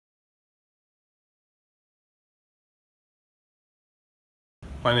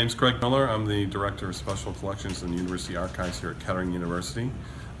My name's Greg Miller. I'm the Director of Special Collections in the University Archives here at Kettering University.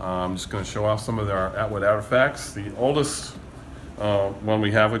 I'm just going to show off some of our Atwood artifacts. The oldest one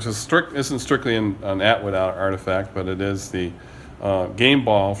we have, which isn't strictly an Atwood artifact, but it is the game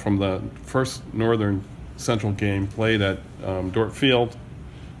ball from the first Northern Central game played at Dort Field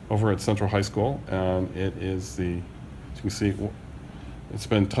over at Central High School. And it is the, as you can see, it's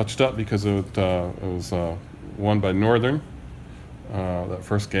been touched up because it was won by Northern. That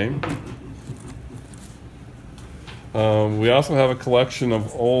first game. We also have a collection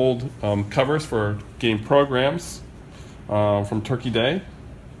of old covers for game programs from Turkey Day,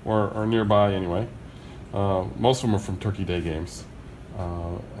 or nearby anyway. Most of them are from Turkey Day games.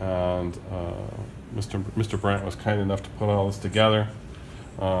 And Mr. Brandt was kind enough to put all this together.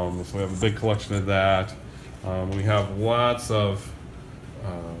 So we have a big collection of that. We have lots of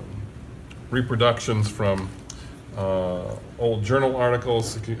reproductions from old journal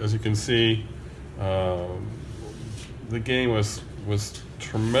articles. As you can see, the game was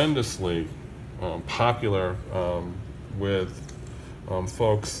tremendously popular with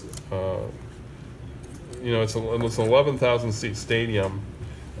folks. You know, it's an 11,000 seat stadium,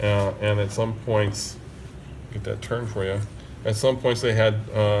 and at some points, get that turn for you. At some points, they had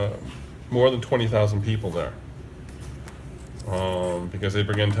more than 20,000 people there because they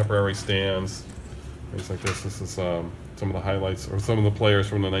bring in temporary stands. Things like this. This is some of the highlights, or some of the players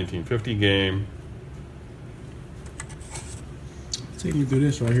from the 1950 game. Take me through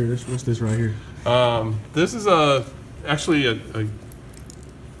this right here. What's this right here? This is actually a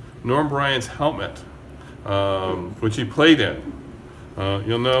Norm Bryant's helmet, which he played in.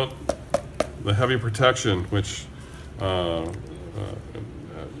 You'll note the heavy protection, which Mr.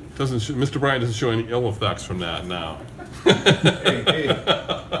 Bryant doesn't show any ill effects from that now.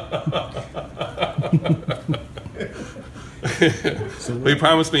 So he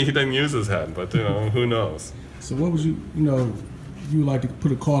promised me he didn't use his head, but who knows? So what would you like to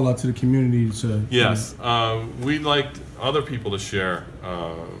put a call out to the community to? Yes, we'd like other people to share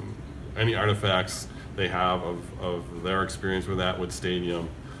any artifacts they have of their experience with Atwood Stadium,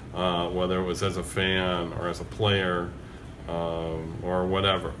 whether it was as a fan or as a player or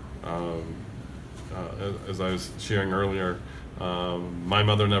whatever. As I was sharing earlier, my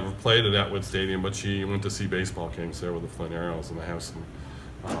mother never played at Atwood Stadium, but she went to see baseball games there with the Flint Arrows, and I have some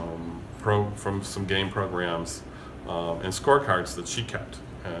from some game programs and scorecards that she kept,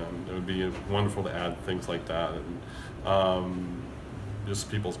 and it would be wonderful to add things like that, and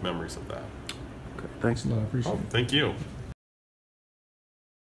just people's memories of that. Okay, thanks a lot. I appreciate it. Thank you.